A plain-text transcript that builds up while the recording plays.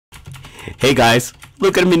Hey guys,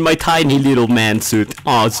 look at me in my tiny little man suit.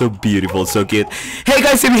 Oh, so beautiful, so cute. Hey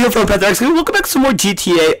guys, I'm here from Patrick. Welcome back to some more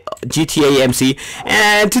GTA MC.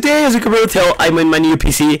 And today, as you can really tell, I'm in my new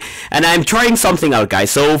PC and I'm trying something out,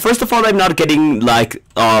 guys. So first of all, I'm not getting like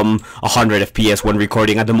 100 FPS when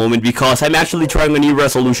recording at the moment because I'm actually trying a new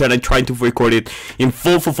resolution. I'm trying to record it in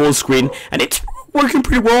full screen, and it's working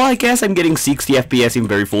pretty well, I guess. I'm getting 60 FPS in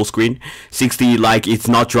very full screen. 60, like, it's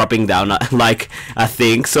not dropping down like a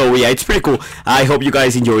thing. So yeah, it's pretty cool. I hope you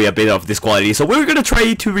guys enjoy a bit of this quality. So we're gonna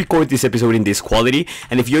try to record this episode in this quality,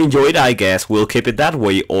 and if you enjoy it, I guess we'll keep it that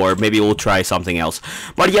way, or maybe we'll try something else.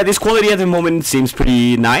 But yeah, this quality at the moment seems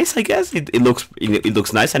pretty nice, I guess. It looks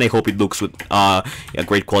nice, and I hope it looks with a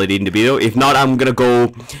great quality in the video. If not, I'm gonna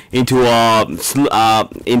go into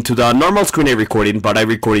the normal screen I recording, but I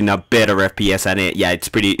record in a better FPS, and yeah, it's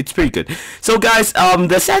pretty good. So guys,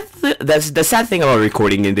 the sad thing about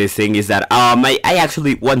recording in this thing is that I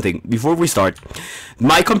actually, one thing before we start,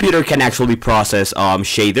 my computer can actually process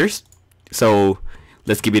shaders. So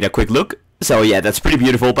let's give it a quick look. So yeah, that's pretty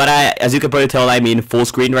beautiful, but as you can probably tell, I'm in full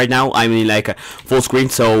screen right now. I'm in like a full screen,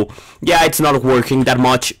 so yeah, it's not working that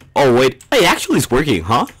much. Oh wait, it actually is working,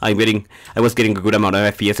 huh? I was getting a good amount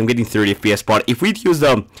of FPS. I'm getting 30 FPS, but if we use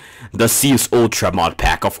the Seals Ultra mod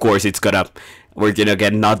pack, of course we're gonna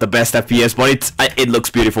get not the best FPS, but it looks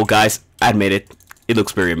beautiful, guys. Admit it, it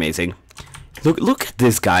looks very amazing. Look at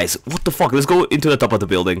this, guys. What the fuck? Let's go into the top of the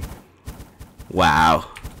building. Wow.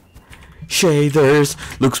 Shaders,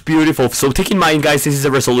 looks beautiful. So take in mind, guys, this is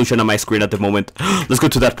the resolution on my screen at the moment. Let's go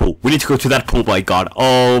to that pool. We need to go to that pool. My god,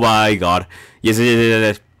 oh my god.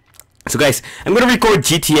 Yes. So guys, I'm gonna record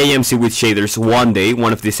GTA MC with shaders one day,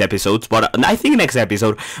 one of these episodes, but I think next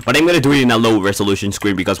episode, but I'm gonna do it in a low resolution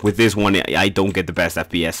screen because with this one I don't get the best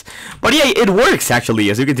FPS. But yeah, it works actually.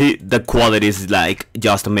 As you can see, the quality is like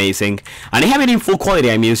just amazing, and I have it in full quality.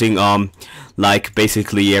 I'm using like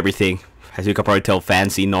basically everything. As you can probably tell,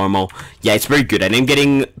 fancy, normal. Yeah, it's very good, and I'm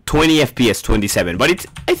getting 20 FPS, 27. But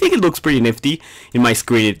I think it looks pretty nifty in my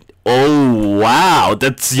screen. Oh wow,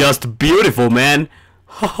 that's just beautiful, man.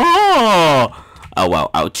 Oh wow,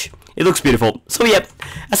 ouch. It looks beautiful. So yeah,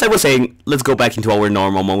 as I was saying, let's go back into our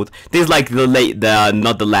normal mode. This is like the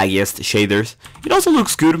not the laggiest shaders. It also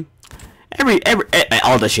looks good.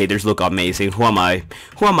 All the shaders look amazing. Who am I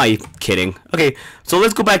kidding? Okay, so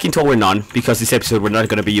let's go back into our none, because this episode we're not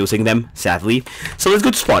gonna be using them, sadly. So let's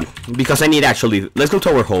go to spawn, because I need let's go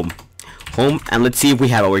to our home, and let's see if we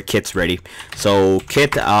have our kits ready. So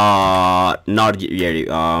kit, not ready.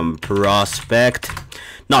 Prospect,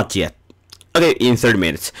 not yet. Okay, in 30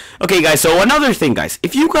 minutes. Okay, guys, so another thing, guys.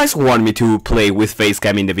 If you guys want me to play with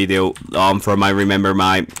facecam in the video, from remember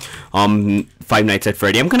my Five Nights at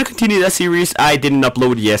Freddy, I'm gonna continue that series. I didn't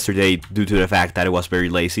upload yesterday due to the fact that I was very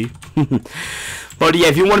lazy. But yeah,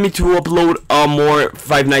 if you want me to upload more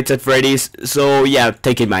Five Nights at Freddy's, so yeah,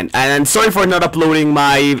 take in mind. And sorry for not uploading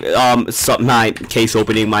my my case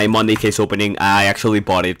opening, my Monday case opening. I actually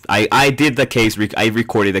bought it. I did the case. I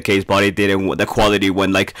recorded the case, but it didn't. The quality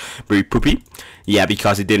went like very poopy. Yeah,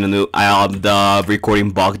 because it didn't do. The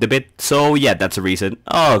recording bugged a bit. So yeah, that's the reason.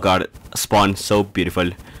 Oh god, spawn, so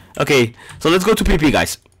beautiful. Okay, so let's go to PP,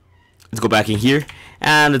 guys. Let's go back in here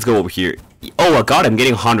and let's go over here. Oh my god, I'm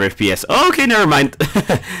getting 100 FPS. Okay, never mind.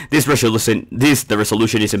 The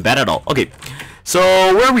resolution isn't bad at all. Okay, so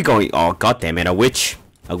where are we going? Oh god damn it, a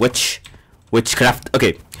witchcraft.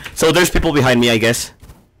 Okay, so there's people behind me, I guess.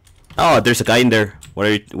 Oh, there's a guy in there. What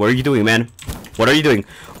are you doing, man? What are you doing?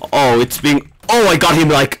 Oh, oh, I got him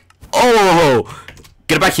like, oh,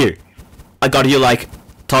 get back here. I got you like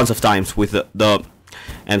tons of times with the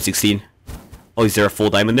M16. Oh, is there a full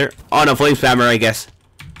diamond there? Oh no, flame spammer, I guess.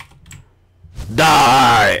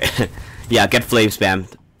 Die! Yeah, get flame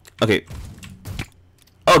spammed. Okay.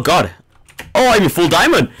 Oh god. Oh, I'm in full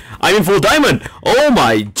diamond. Oh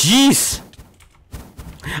my jeez.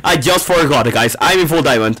 I just forgot, guys. I'm in full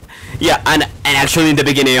diamond. Yeah, and actually in the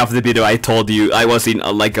beginning of the video I told you I was in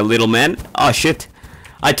like a little man. Oh shit.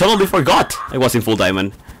 I totally forgot I was in full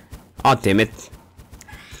diamond. Oh damn it.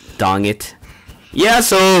 Dang it. Yeah,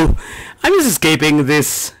 so I'm just escaping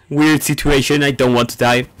this weird situation. I don't want to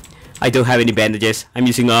die. I don't have any bandages. I'm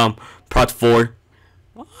using Prot 4.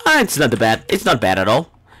 It's not bad. It's not bad at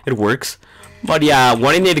all. It works. But yeah,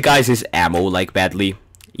 what I need, guys, is ammo, like badly.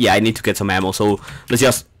 Yeah, I need to get some ammo. So let's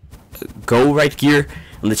just go right here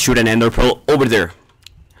and let's shoot an ender pearl over there.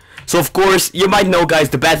 So of course, you might know, guys,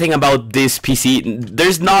 the bad thing about this PC,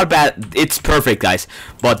 there's not bad. It's perfect, guys.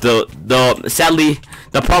 But sadly,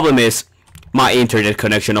 the problem is my internet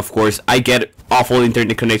connection. Of course, I get awful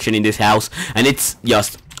internet connection in this house, and it's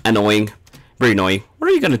just annoying, very annoying. What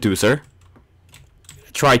are you gonna do, sir?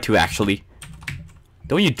 Try to actually.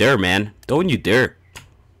 Don't you dare, man. Don't you dare.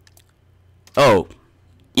 Oh.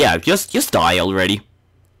 Yeah, just die already.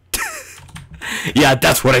 Yeah,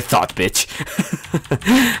 that's what I thought, bitch.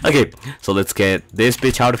 Okay, so let's get this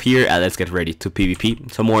bitch out of here and let's get ready to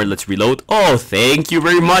PvP. Some more, let's reload. Oh, thank you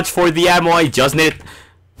very much for the ammo. I just need it.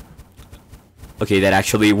 Okay, that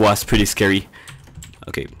actually was pretty scary.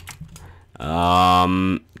 Okay.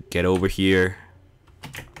 Get over here.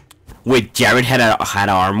 Wait, Jared had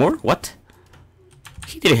armor? What?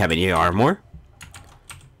 He didn't have any armor.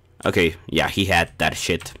 Okay, yeah, he had that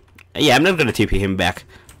shit. Yeah, I'm not gonna TP him back.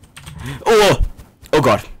 Oh! Oh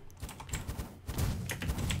god.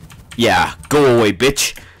 Yeah, go away,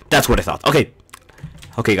 bitch. That's what I thought. Okay.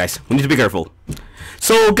 Okay, guys, we need to be careful.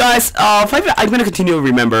 So, guys, I'm gonna continue to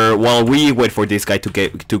remember while we wait for this guy to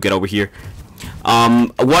get over here. I'm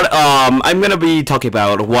gonna be talking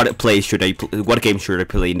about what game should I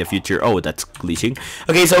play in the future. Oh, that's glitching.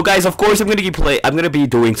 Okay, so guys, of course I'm gonna be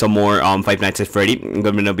doing some more Five Nights at Freddy. I'm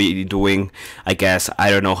gonna be doing, I guess, I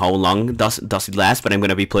don't know how long does it last, but I'm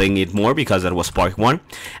gonna be playing it more because that was part 1.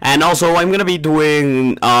 And also I'm gonna be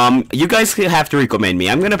doing you guys have to recommend me.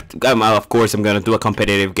 Of course I'm gonna do a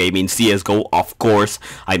competitive game in CS:GO. Of course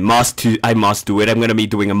I must do it. I'm gonna be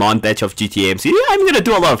doing a montage of Gtamc. I'm gonna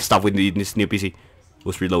do a lot of stuff with this new PC.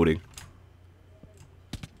 Was reloading.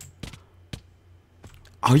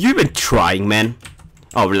 Are you even trying, man?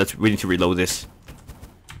 Oh, we need to reload this.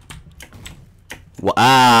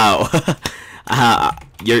 Wow.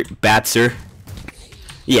 You're bad, sir.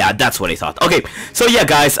 Yeah, that's what I thought. Okay, so yeah,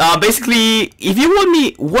 guys. Basically, if you want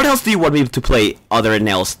me, what else do you want me to play other than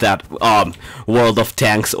else that World of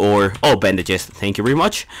Tanks or bandages? Thank you very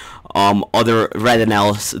much. Other rather than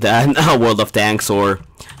else than World of Tanks or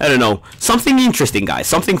I don't know, something interesting, guys.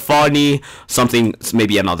 Something funny, something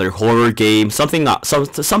maybe another horror game, something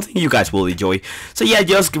something you guys will enjoy. So yeah,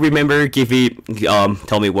 just remember,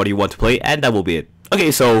 tell me what you want to play, and that will be it. Okay,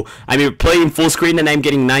 so I'm playing full screen and I'm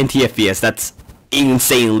getting 90 FPS. That's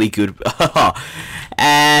insanely good.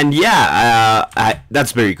 And yeah,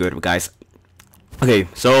 that's very good, guys. Okay,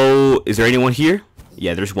 so is there anyone here?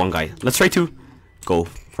 Yeah, there's one guy. Let's try to go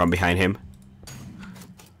from behind him.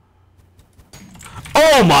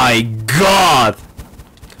 Oh my god!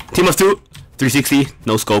 Team of 2, 360,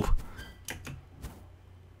 no scope.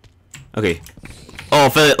 Okay. Oh,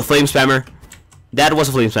 flame spammer. That was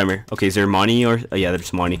a flame spammer. Okay, is there money or? Oh, yeah,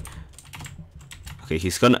 there's money. Okay,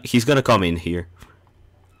 he's gonna come in here.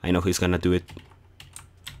 I know he's gonna do it.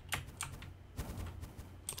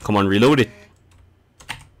 Come on, reload it.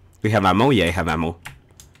 We have ammo? Yeah, I have ammo.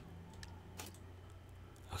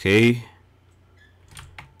 Okay.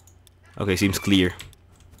 Okay, seems clear.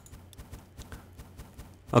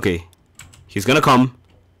 Okay. He's gonna come.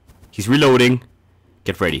 He's reloading.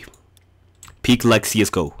 Get ready. Peak like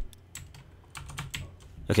CS:GO.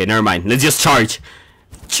 Okay, never mind. Let's just charge.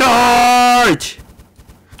 Charge!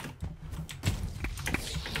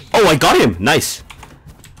 Oh, I got him. Nice.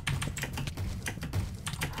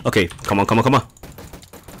 Okay, come on, come on, come on.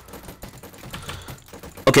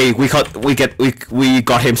 Okay, we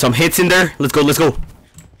got him some hits in there. Let's go, let's go.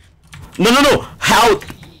 No, no, no. How?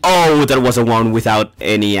 Oh, that was a one without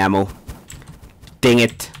any ammo. Dang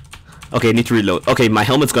it. Okay, I need to reload. Okay, my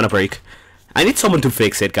helmet's gonna break. I need someone to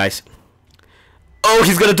fix it, guys. Oh,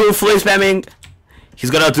 he's gonna do flame spamming. He's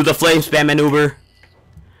gonna do the flame spam maneuver.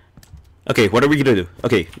 Okay, what are we gonna do?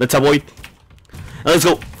 Okay, let's avoid. Let's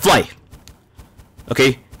go. Fly.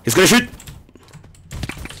 Okay, he's gonna shoot.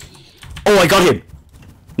 Oh, I got him.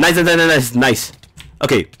 Nice, nice, nice, nice, nice.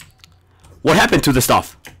 Okay. What happened to the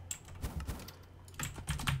stuff?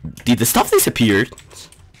 Did the stuff disappear?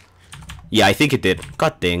 Yeah, I think it did.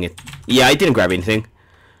 God dang it. Yeah, I didn't grab anything.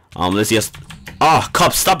 Let's just... Ah,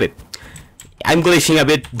 Cop, stop it. I'm glitching a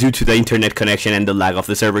bit due to the internet connection and the lag of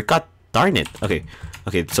the server. God darn it. Okay.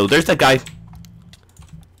 Okay, so there's that guy.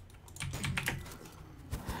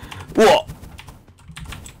 Whoa.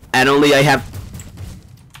 And only I have...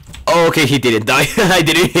 Oh, okay, he didn't die. I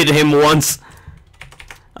didn't hit him once.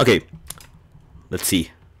 Okay. Let's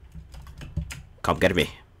see. Come get me.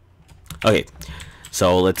 Okay.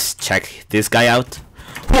 So let's check this guy out.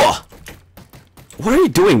 Whoa! What are you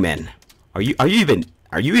doing, man? Are you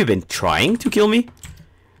even trying to kill me?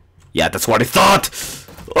 Yeah, that's what I thought.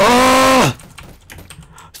 Oh!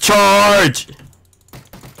 Charge!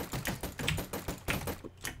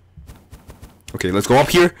 Okay, let's go up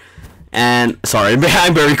here. And sorry,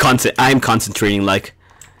 I'm concentrating, like,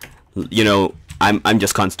 you know, I'm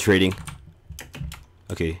just concentrating.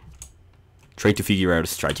 Okay. Trying to figure out a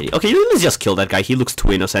strategy. Okay, let's just kill that guy. He looks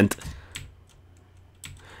too innocent.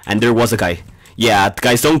 And there was a guy. Yeah,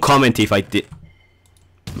 guys, don't comment if I did.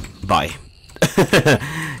 bye.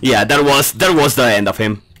 Yeah, that was the end of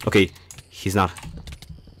him. Okay, he's not.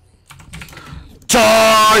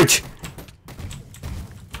 Charge!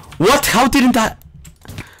 What? How didn't that?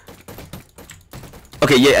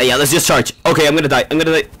 Okay, yeah, let's just charge. Okay, I'm gonna die.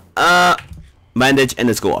 Bandage, and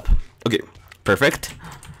let's go up. Okay, perfect.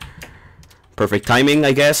 Perfect timing,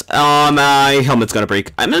 I guess. My helmet's gonna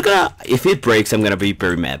break. I'm not gonna. If it breaks, I'm gonna be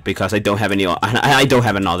very mad because I don't have any. I don't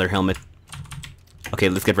have another helmet. Okay,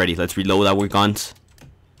 let's get ready. Let's reload our guns.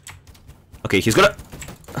 Okay, he's gonna.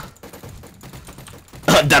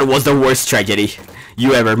 That was the worst tragedy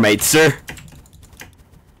you ever made, sir.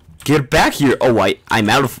 Get back here. Oh, I'm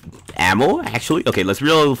out of ammo, actually. Okay, let's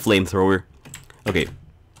reload the flamethrower. Okay.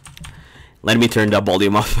 Let me turn the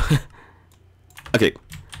volume off. Okay.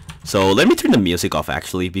 So, let me turn the music off,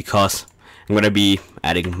 actually, because I'm gonna be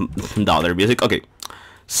adding the other music. Okay.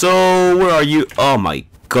 So, where are you? Oh, my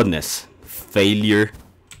goodness. Failure.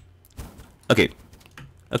 Okay.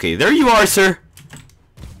 Okay, there you are, sir.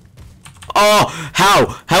 Oh,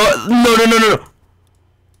 how? No.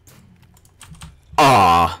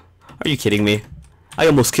 Aw, are you kidding me? I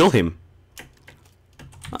almost killed him.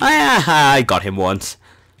 I got him once.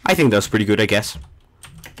 I think that was pretty good, I guess.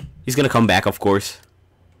 He's gonna come back, of course.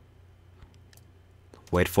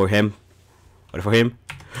 Wait for him.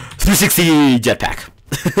 360 jetpack.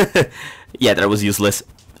 Yeah, that was useless.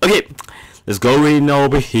 Okay, let's go in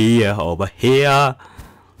over here.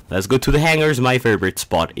 Let's go to the hangars, my favorite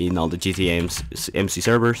spot in all the GTA MC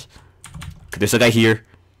servers. Okay, there's a guy here.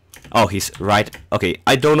 Oh, he's right. Okay,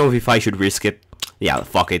 I don't know if I should risk it. Yeah,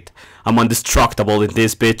 fuck it. I'm indestructible in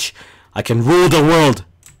this bitch. I can rule the world.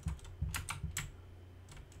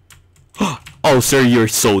 Oh, sir, you're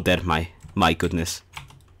so dead, my goodness.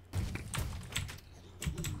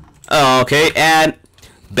 Okay, and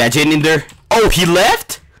Badgin in there. Oh, he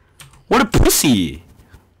left? What a pussy.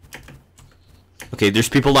 Okay, there's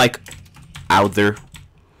people like out there.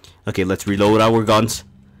 Okay, let's reload our guns.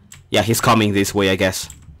 Yeah, he's coming this way, I guess.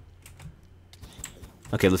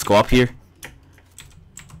 Okay, let's go up here.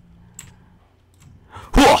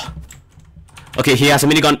 Whoa! Okay, he has a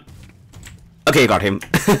minigun. Okay, got him.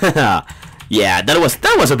 Yeah, that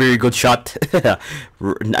was a very good shot.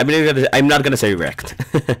 I'm not gonna say wrecked.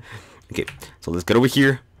 Okay, so let's get over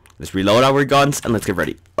here. Let's reload our guns and let's get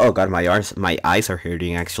ready. Oh god, my eyes are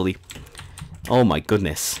hurting actually. Oh my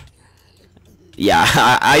goodness. Yeah,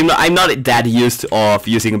 I'm not that used of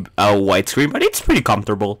using a widescreen, but it's pretty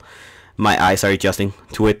comfortable. My eyes are adjusting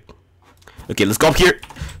to it. Okay, let's go up here.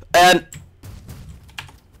 And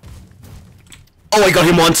oh, I got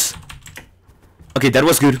him once. Okay, that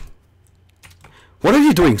was good. What are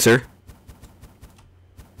you doing, sir?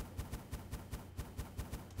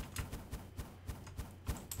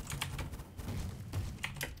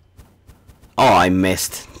 Oh, I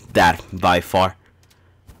missed that by far.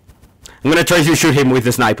 I'm gonna try to shoot him with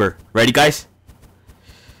the sniper. Ready, guys?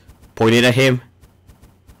 Point it at him.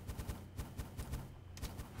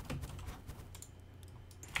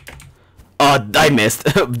 Oh, I missed.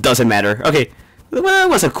 Doesn't matter. Okay. Well, it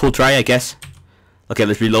was a cool try, I guess. Okay,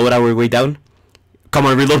 let's reload our way down. Come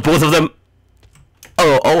on, reload both of them.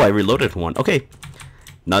 Oh, I reloaded one. Okay.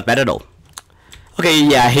 Not bad at all. Okay,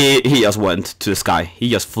 yeah, he just went to the sky. He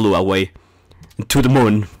just flew away to the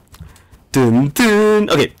moon. Dun, dun.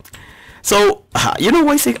 Okay. So, you know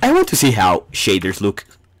what, I want to see how shaders look.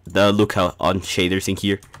 The look on shaders in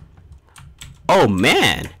here. Oh,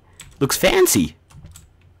 man. Looks fancy.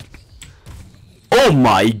 Oh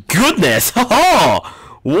my goodness! Oh,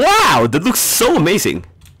 wow, that looks so amazing.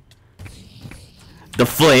 The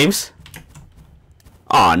flames.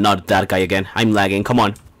 Oh, not that guy again. I'm lagging. Come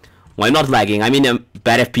on. Well, I'm not lagging. I'm in a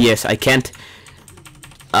bad FPS. I can't.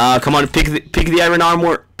 Come on. Pick the iron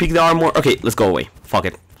armor. Pick the armor. Okay, let's go away. Fuck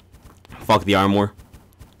it. Fuck the armor.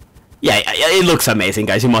 Yeah, it looks amazing,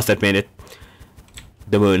 guys. You must admit it.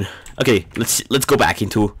 The moon. Okay, let's go back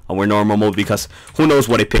into our normal mode because who knows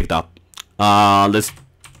what I picked up. Let's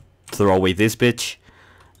throw away this bitch.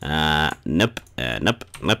 Nope, nope,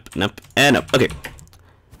 and nope. Okay.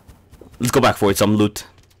 Let's go back for some loot.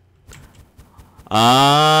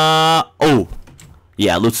 Oh.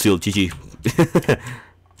 Yeah, loot steal, GG.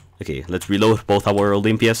 Okay, let's reload both our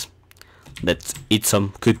Olympias. Let's eat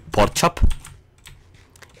some good pork chop.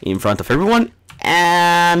 In front of everyone.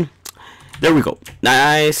 And there we go.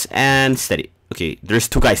 Nice and steady. Okay, there's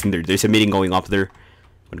two guys in there. There's a meeting going up there.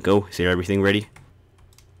 Go. Is there everything ready?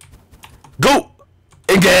 Go!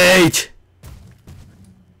 Engage!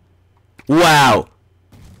 Wow.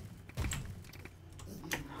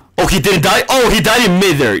 Oh, he didn't die? Oh, he died in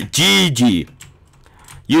midair. GG.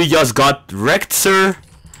 You just got wrecked, sir.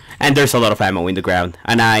 And there's a lot of ammo in the ground,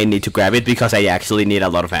 and I need to grab it because I actually need a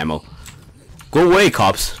lot of ammo. Go away,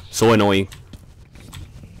 cops. So annoying.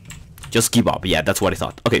 Just give up. Yeah, that's what I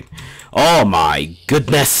thought. Okay. Oh my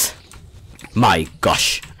goodness. My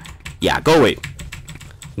gosh. Yeah, go away.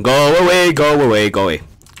 Go away, go away, go away.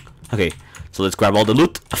 Okay, so let's grab all the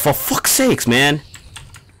loot. For fuck's sakes, man.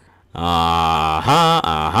 Dang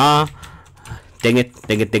it,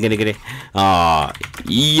 dang it, dang it, dang it.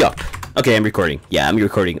 Yup. Okay, I'm recording. Yeah, I'm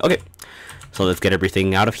recording. Okay. So let's get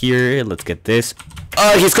everything out of here. Let's get this.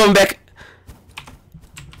 Oh, he's coming back.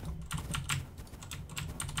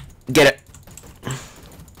 Get it.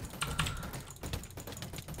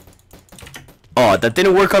 Oh, that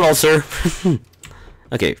didn't work at all, sir.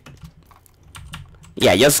 Okay.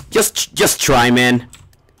 Yeah, just try, man.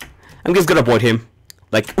 I'm just gonna avoid him.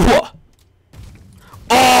 Like, whoa.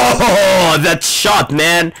 Oh, that shot,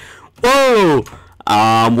 man. Whoa.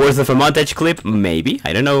 Worth of a montage clip? Maybe.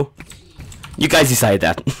 I don't know. You guys decide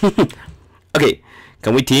that. Okay.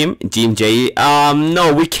 Can we team Gtamc?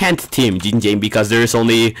 No, we can't team Gtamc because there's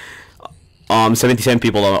only 77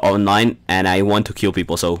 people online, and I want to kill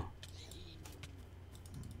people. So,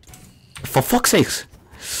 for fuck's sakes.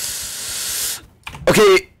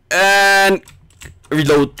 Okay, and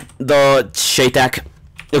reload the Gtamc.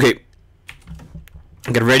 Okay,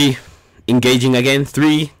 get ready. Engaging again.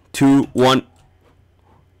 3, 2, 1.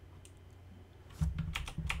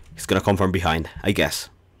 He's gonna come from behind, I guess.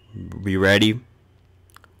 Be ready.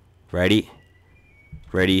 Ready.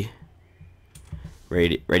 Ready.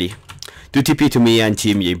 Ready. Ready. Do TP to me and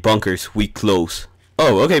Jimmy. Bunkers. We close.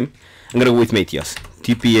 Oh, okay. I'm gonna go with Matthias.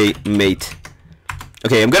 TPA mate.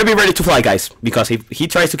 Okay, I'm gonna be ready to fly, guys, because if he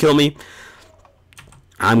tries to kill me,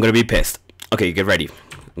 I'm gonna be pissed. Okay, get ready.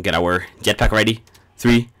 Get our jetpack ready.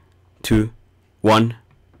 3, 2, 1.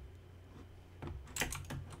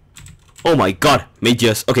 Oh my god,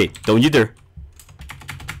 Matthias. Okay, don't you dare.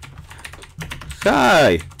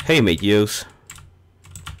 Hi. Hey, Matthias.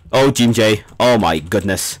 Oh, Gtamc. Oh my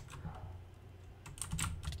goodness.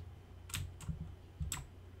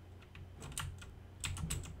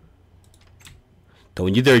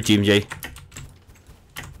 Don't you dare, Gtamc.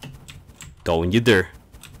 Don't you dare.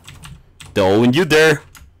 Don't you dare.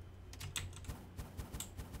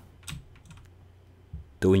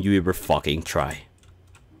 Don't you ever fucking try.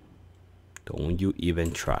 Don't you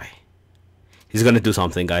even try. He's gonna do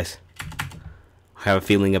something, guys. I have a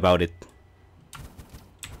feeling about it.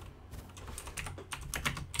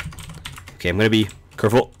 Okay, I'm gonna be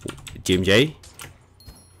careful. Gtamc.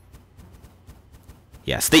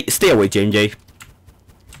 Yeah, stay away, Gtamc.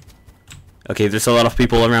 Okay, there's a lot of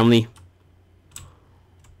people around me.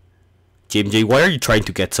 Gtamc, why are you trying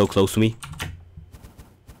to get so close to me?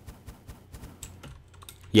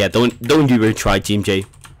 Yeah, don't even try, Gtamc.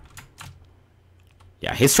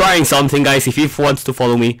 Yeah, he's trying something, guys. If he wants to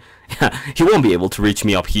follow me, he won't be able to reach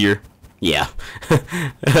me up here. Yeah.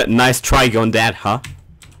 Nice try on that, huh?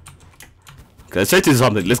 Okay, let's try to do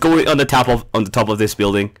something. Let's go on the top of this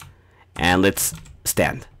building, and let's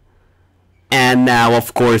stand. And now,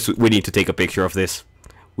 of course, we need to take a picture of this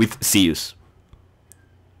with Zeus.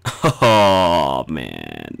 Oh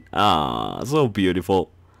man, so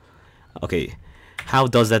beautiful. Okay, how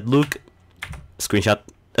does that look? Screenshot.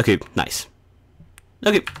 Okay, nice.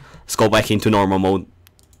 Okay, let's go back into normal mode.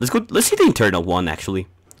 Let's see the internal one actually.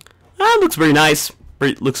 Looks very nice.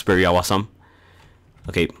 Looks very awesome.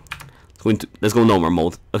 Okay, let's go normal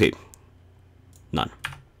mode. Okay, none.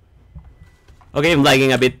 Okay, I'm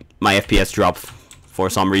lagging a bit. My FPS dropped for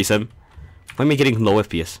some reason. Why am I getting low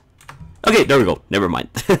FPS? Okay, there we go. Never mind.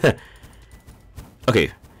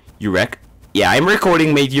 Okay, you wreck. Yeah, I'm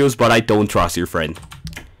recording Matthias, but I don't trust your friend.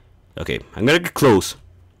 Okay, I'm gonna get close.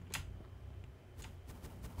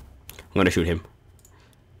 I'm gonna shoot him.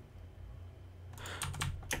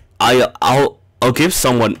 I'll give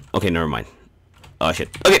someone. Okay, never mind. Oh shit.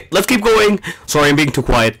 Okay, let's keep going. Sorry, I'm being too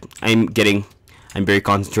quiet. I'm very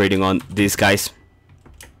concentrating on these guys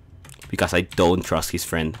because I don't trust his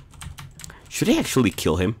friend. Should I actually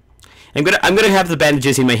kill him? I'm gonna have the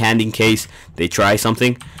bandages in my hand in case they try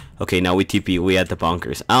something. Okay, now we TP. We at the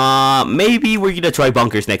bunkers. Maybe we're gonna try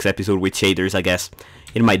bunkers next episode with shaders. I guess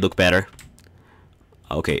it might look better.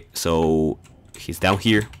 Okay, so he's down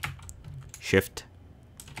here. Shift.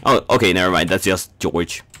 Oh, okay, never mind. That's just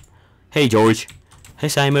George. Hey, George. Hey,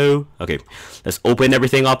 Simio. Okay, let's open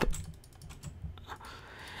everything up.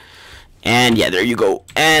 And yeah, there you go.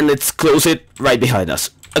 And let's close it right behind us.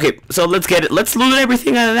 Okay, so let's get it. Let's loot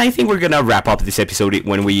everything, and I think we're gonna wrap up this episode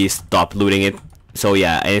when we stop looting it. So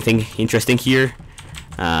yeah, anything interesting here?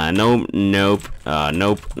 Nope, nope,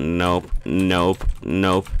 nope, nope, nope,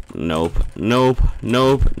 nope, nope, nope,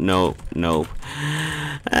 nope, nope, nope.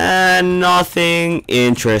 And nothing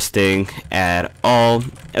interesting at all.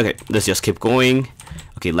 Okay, let's just keep going.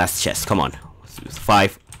 Okay, last chest, come on.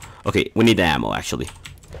 5. Okay, we need the ammo actually.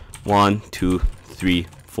 1, 2, 3,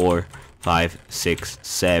 4, 5, 6,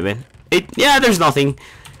 7, 8. Yeah, there's nothing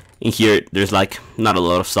in here. There's like not a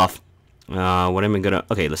lot of stuff. What am I gonna?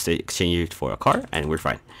 Okay, let's exchange it for a car, and we're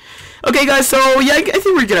fine. Okay, guys. So yeah, I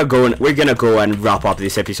think we're gonna go and wrap up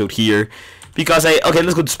this episode here because okay,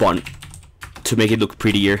 let's go to spawn to make it look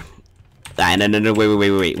prettier. No,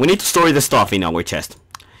 wait. We need to store the stuff in our chest.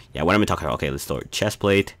 Yeah, what am I talking about? Okay, let's store chest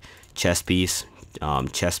plate, chest piece,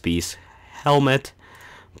 helmet,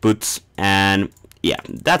 boots, and yeah,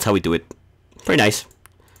 that's how we do it. Pretty nice.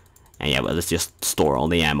 And yeah, well, let's just store all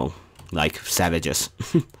the ammo like savages.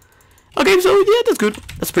 Okay, so yeah, that's good.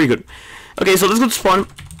 That's pretty good. Okay, so let's go to spawn.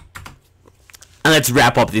 And let's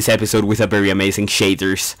wrap up this episode with a very amazing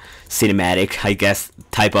shaders cinematic, I guess,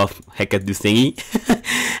 type of heckado thingy.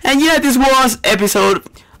 And yeah, this was episode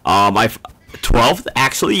my 12th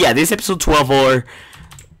actually. Yeah, this is episode 12 or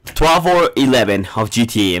 11 of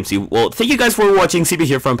GTA MC. Well, thank you guys for watching. CB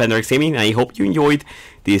here from Gtamc, and I hope you enjoyed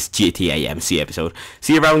this GTA MC episode.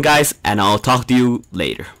 See you around, guys, and I'll talk to you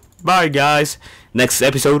later. Bye, guys. Next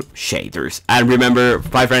episode, shaders. And remember,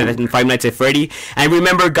 Five Nights at Freddy. And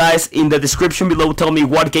remember, guys, in the description below, tell me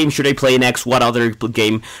what game should I play next, what other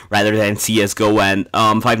game rather than CSGO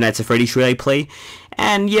and Five Nights at Freddy should I play.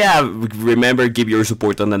 And yeah, remember, give your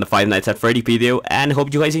support on the Five Nights at Freddy video, and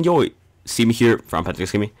hope you guys enjoy. See me here from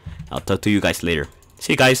Gtamc. I'll talk to you guys later.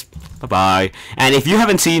 See you guys. Bye bye. And if you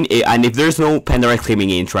haven't seen it, and if there's no Pendirect claiming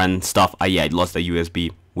intro and stuff, yeah, I lost the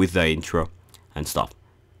USB with the intro and stuff.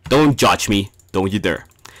 Don't judge me. Don't you dare.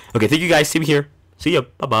 Okay, thank you guys. See me here. See ya.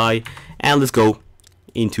 Bye bye. And let's go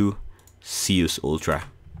into Zeus Ultra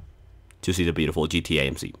to see the beautiful GTA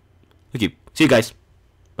MC. Okay, see you guys.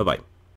 Bye bye.